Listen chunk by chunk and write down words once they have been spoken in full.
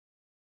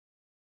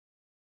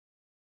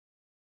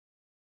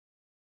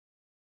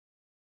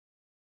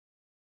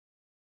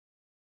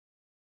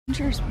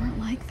Avengers weren't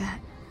like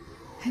that.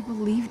 I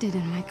believed it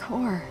in my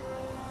core.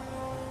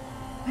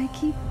 I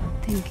keep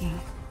thinking,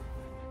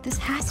 this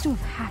has to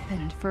have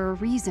happened for a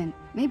reason.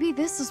 Maybe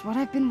this is what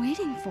I've been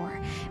waiting for.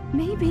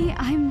 Maybe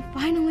I'm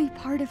finally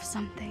part of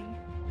something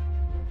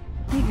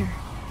bigger.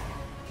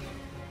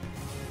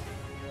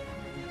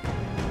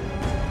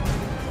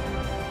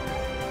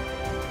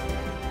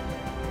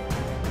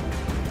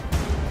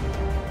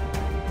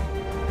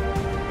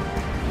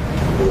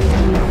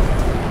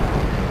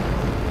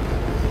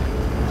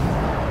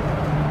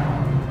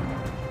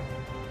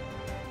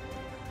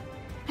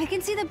 I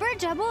can see the bird,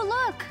 Jabu,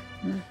 look!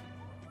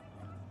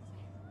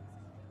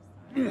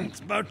 It's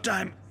about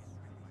time.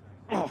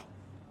 Oh.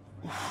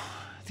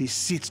 These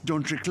seats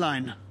don't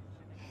recline.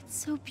 It's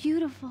so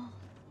beautiful.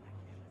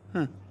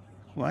 Huh.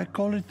 Why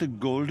call it the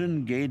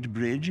Golden Gate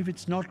Bridge if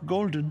it's not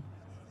golden?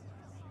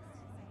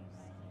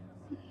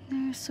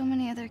 There are so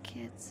many other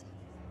kids.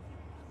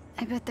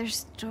 I bet their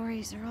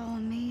stories are all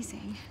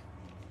amazing.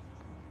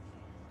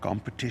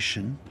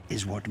 Competition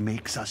is what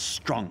makes us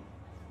strong.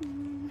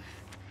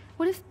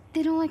 What if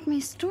they don't like my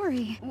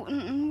story?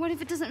 What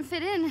if it doesn't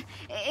fit in?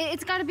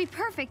 It's gotta be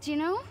perfect, you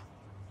know?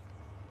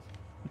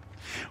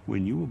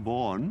 When you were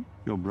born,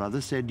 your brother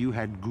said you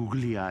had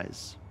googly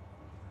eyes.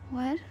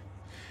 What?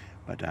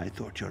 But I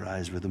thought your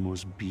eyes were the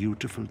most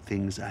beautiful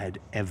things I had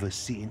ever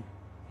seen.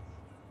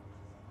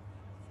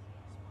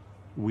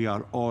 We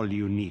are all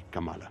unique,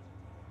 Kamala.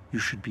 You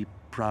should be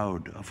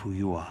proud of who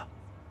you are.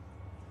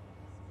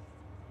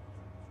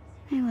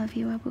 I love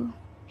you, Abu.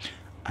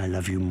 I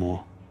love you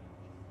more.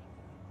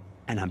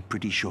 And I'm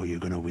pretty sure you're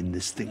gonna win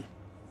this thing.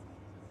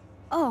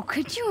 Oh,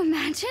 could you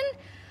imagine?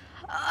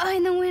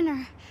 And the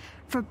winner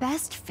for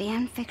best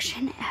fan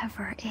fiction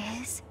ever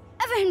is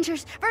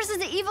Avengers versus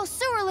the Evil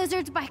Sewer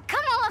Lizards by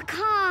Kamala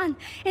Khan.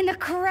 And the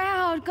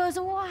crowd goes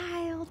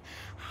wild.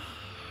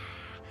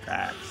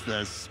 That's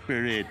the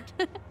spirit.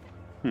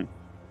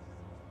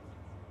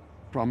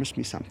 Promise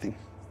me something.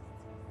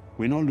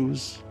 Win or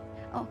lose.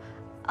 Oh,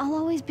 I'll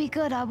always be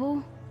good,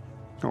 Abu.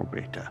 Oh,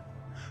 Beta.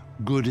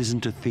 Good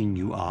isn't a thing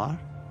you are.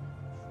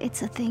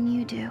 It's a thing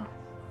you do.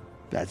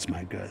 That's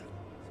my girl.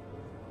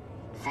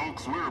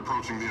 Folks, we're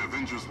approaching the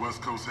Avengers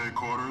West Coast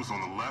headquarters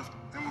on the left,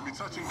 and we'll be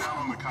touching down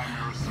on the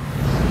Chimera surface.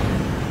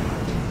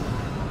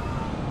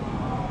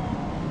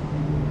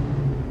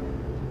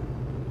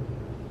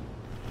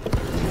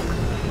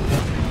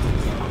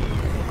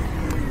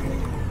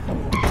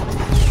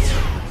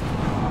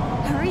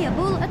 Hurry,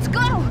 Abu, let's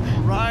go!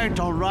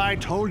 All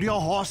right, hold your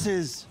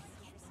horses.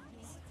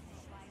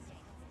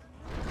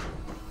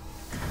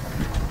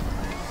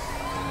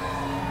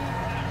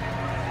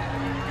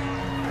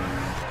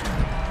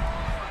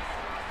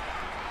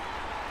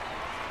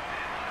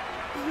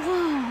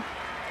 Whoa.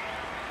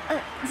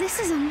 This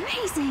is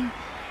amazing.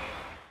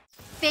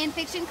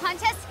 Fanfiction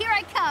contest, here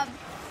I come.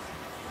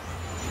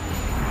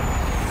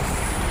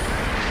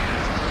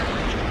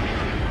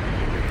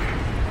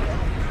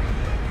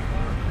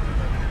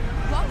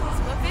 Welcome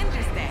to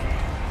Avengers Day.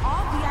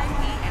 All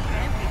VIP and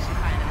fanfiction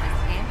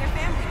finalists and their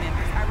family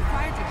members are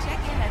required to check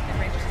in at the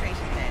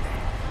registration desk.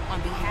 On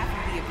behalf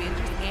of the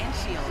Avengers and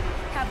S.H.I.E.L.D.,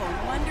 have a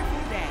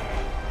wonderful day.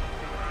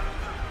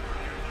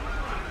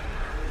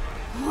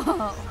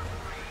 Whoa.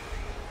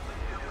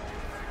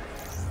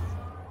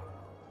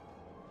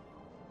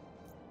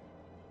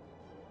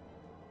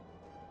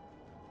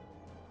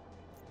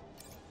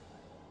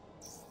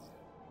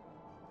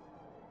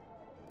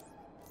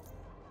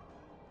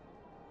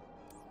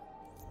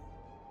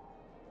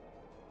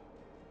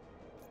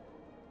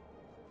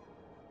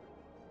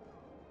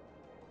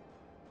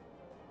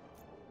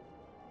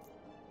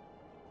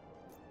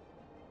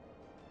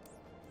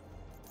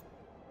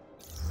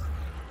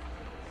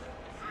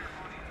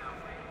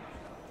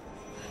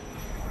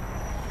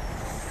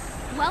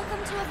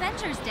 Welcome to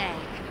Avengers Day.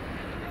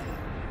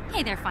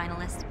 Hey there,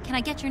 finalist. Can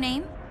I get your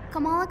name?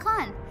 Kamala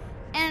Khan.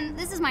 And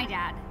this is my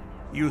dad.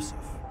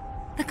 Yusuf.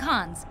 The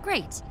Khans.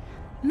 Great.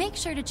 Make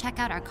sure to check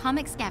out our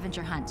comic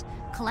scavenger hunt.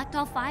 Collect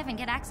all 5 and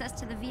get access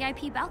to the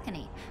VIP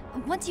balcony.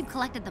 Once you've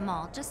collected them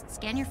all, just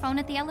scan your phone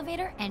at the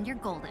elevator and you're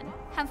golden.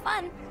 Have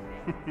fun.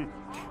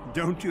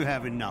 Don't you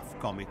have enough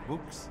comic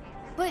books?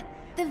 But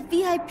the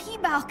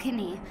VIP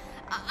balcony.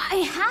 I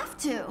have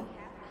to.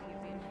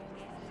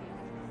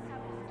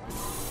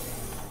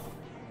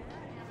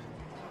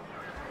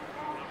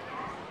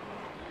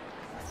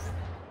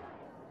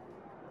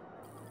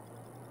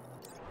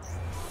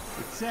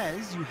 It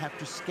says you have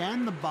to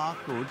scan the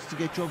barcodes to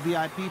get your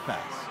VIP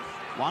pass.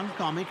 1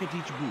 comic at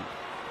each booth.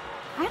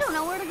 I don't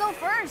know where to go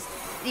first.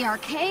 The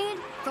arcade?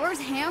 Thor's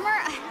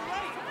hammer?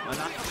 Well,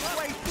 that's the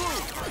way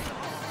through.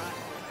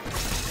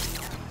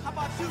 How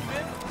about you,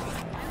 Viv?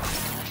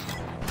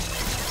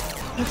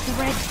 Hit the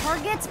red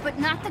targets, but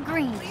not the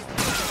green.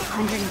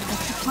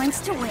 150 points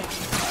to win.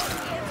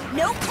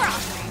 No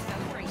problem.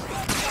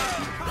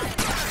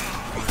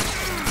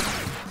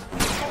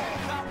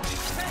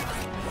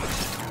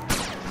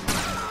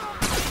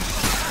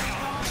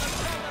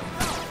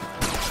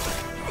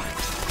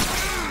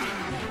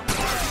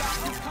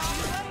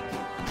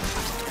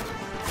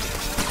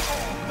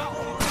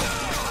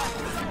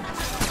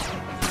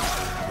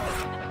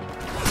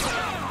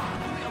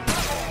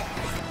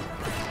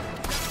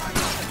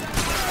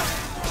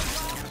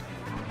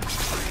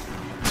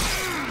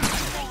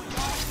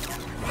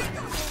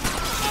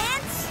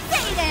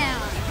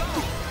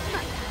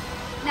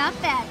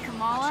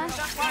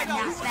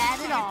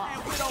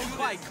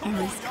 And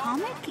this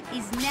comic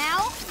is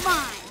now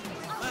mine.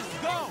 Let's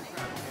go!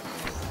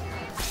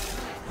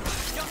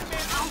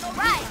 All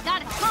right,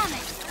 got a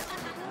comic.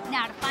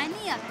 Now to find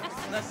the others.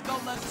 Let's go,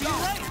 let's go!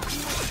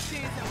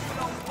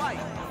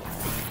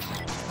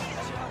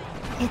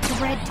 It's the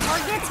red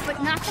targets,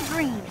 but not the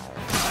green.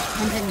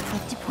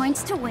 150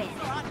 points to win.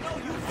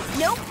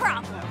 No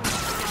problem.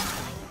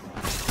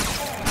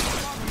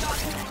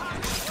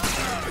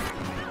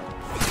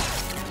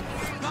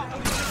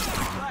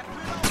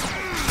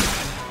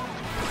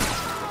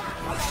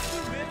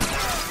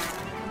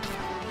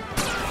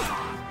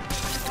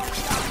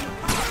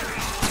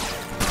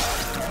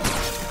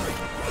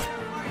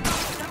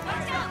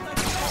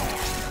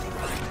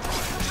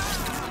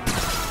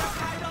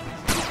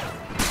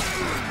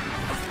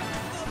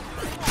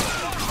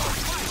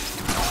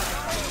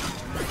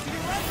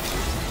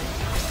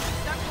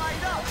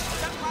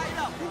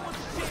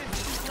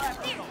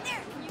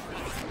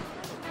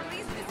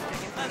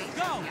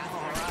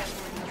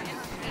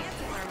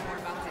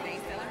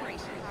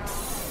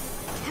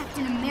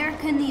 Captain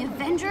America and the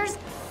Avengers?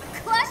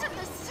 Clash of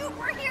the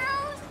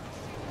Superheroes?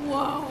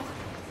 Whoa!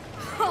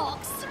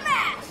 Hulk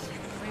smash!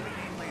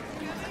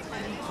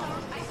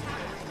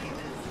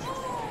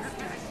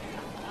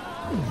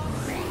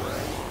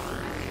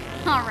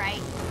 All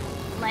right,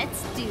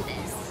 let's do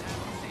this.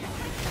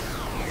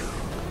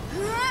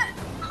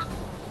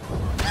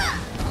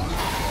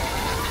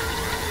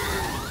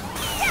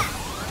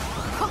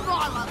 Come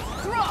on,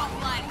 let's drop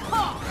like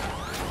Hulk!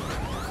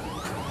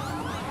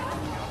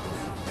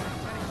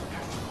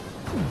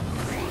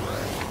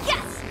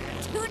 Yes!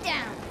 2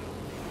 down.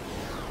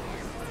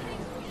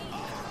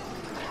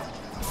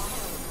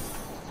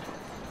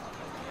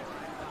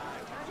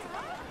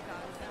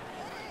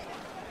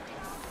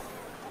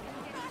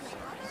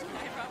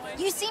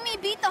 You see me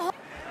beat the whole...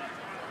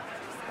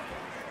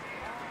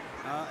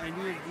 Any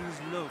of these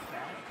low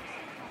fat?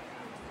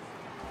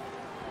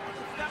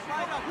 Step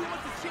right up. Who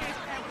wants a chance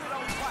at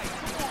Widow's wife?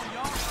 Come on,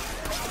 y'all.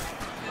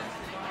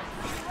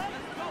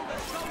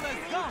 Let's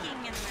go.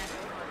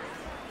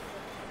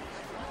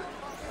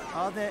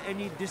 Are there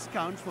any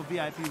discounts for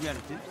VIP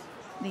relatives?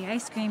 The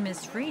ice cream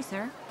is free,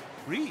 sir.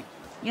 Free?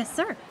 Yes,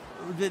 sir.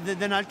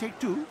 Then I'll take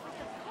 2,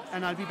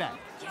 and I'll be back.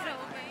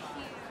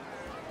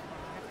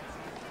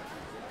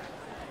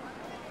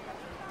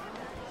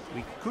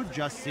 We could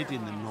just sit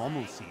in the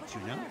normal seats,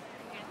 you know?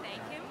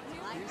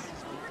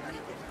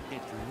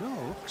 It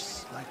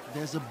looks like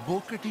there's a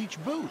book at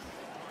each booth.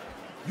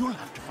 You'll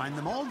have to find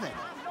them all then.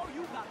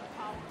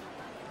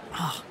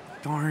 Ah,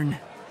 darn.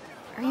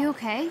 Are you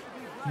okay?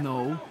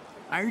 No,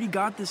 I already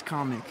got this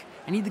comic.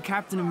 I need the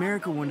Captain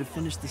America one to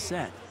finish the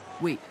set.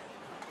 Wait,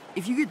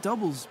 if you get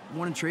doubles,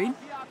 want to trade?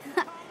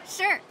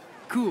 Sure.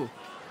 Cool.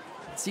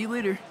 See you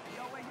later.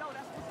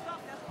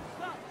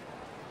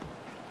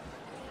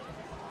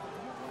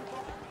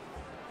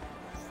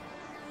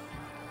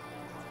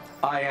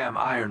 I am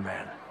Iron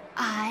Man.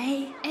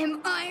 I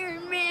am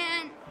Iron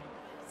Man.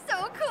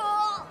 So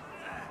cool.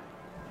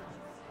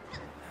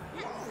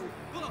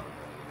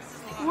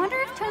 I wonder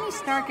if Tony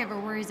Stark ever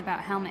worries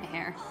about helmet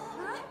hair.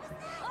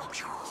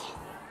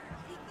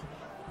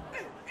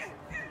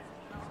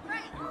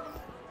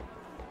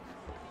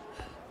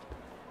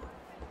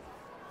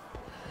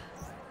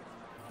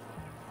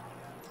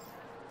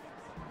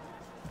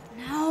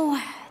 No,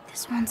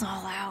 this one's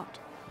all out.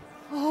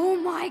 Oh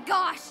my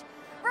gosh!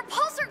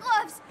 Repulsor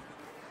gloves!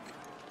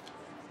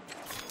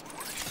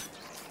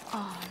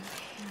 Oh,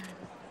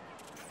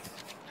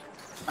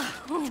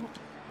 man.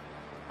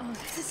 Oh,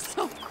 this is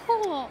so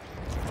cool.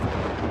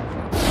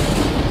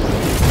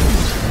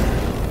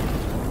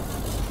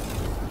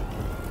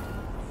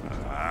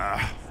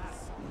 Ah,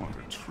 what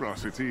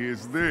atrocity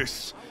is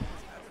this?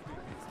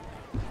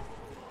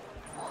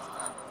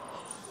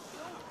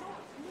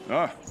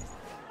 Ah,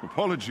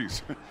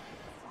 apologies.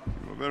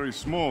 You are very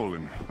small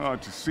and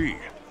hard to see.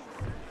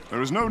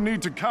 There is no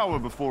need to cower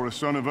before a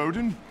son of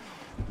Odin,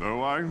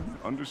 though I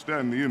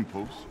understand the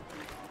impulse.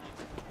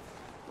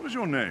 What is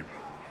your name?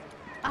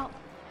 Oh,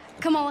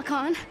 Kamala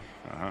Khan.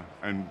 Uh-huh.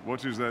 And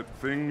what is that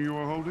thing you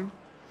are holding?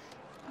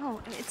 Oh,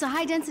 it's a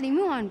high-density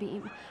muon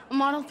beam. A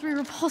Model 3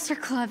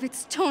 repulsor glove.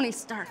 It's Tony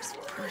Stark's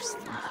first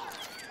love.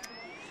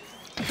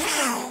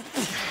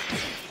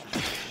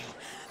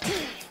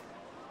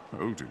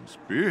 Odin's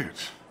beard.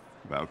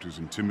 About as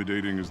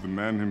intimidating as the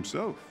man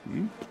himself,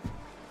 hmm?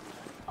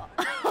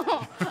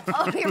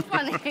 Oh, you're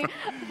funny.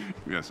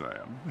 Yes, I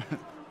am.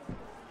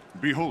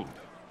 Behold,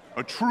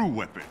 a true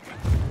weapon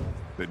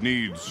that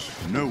needs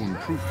no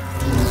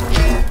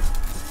improvement.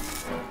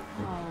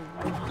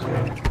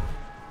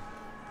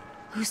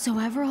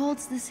 Whosoever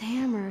holds this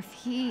hammer,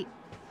 if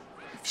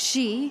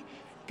she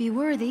be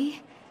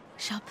worthy,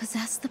 shall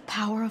possess the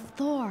power of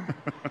Thor.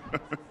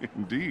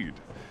 Indeed.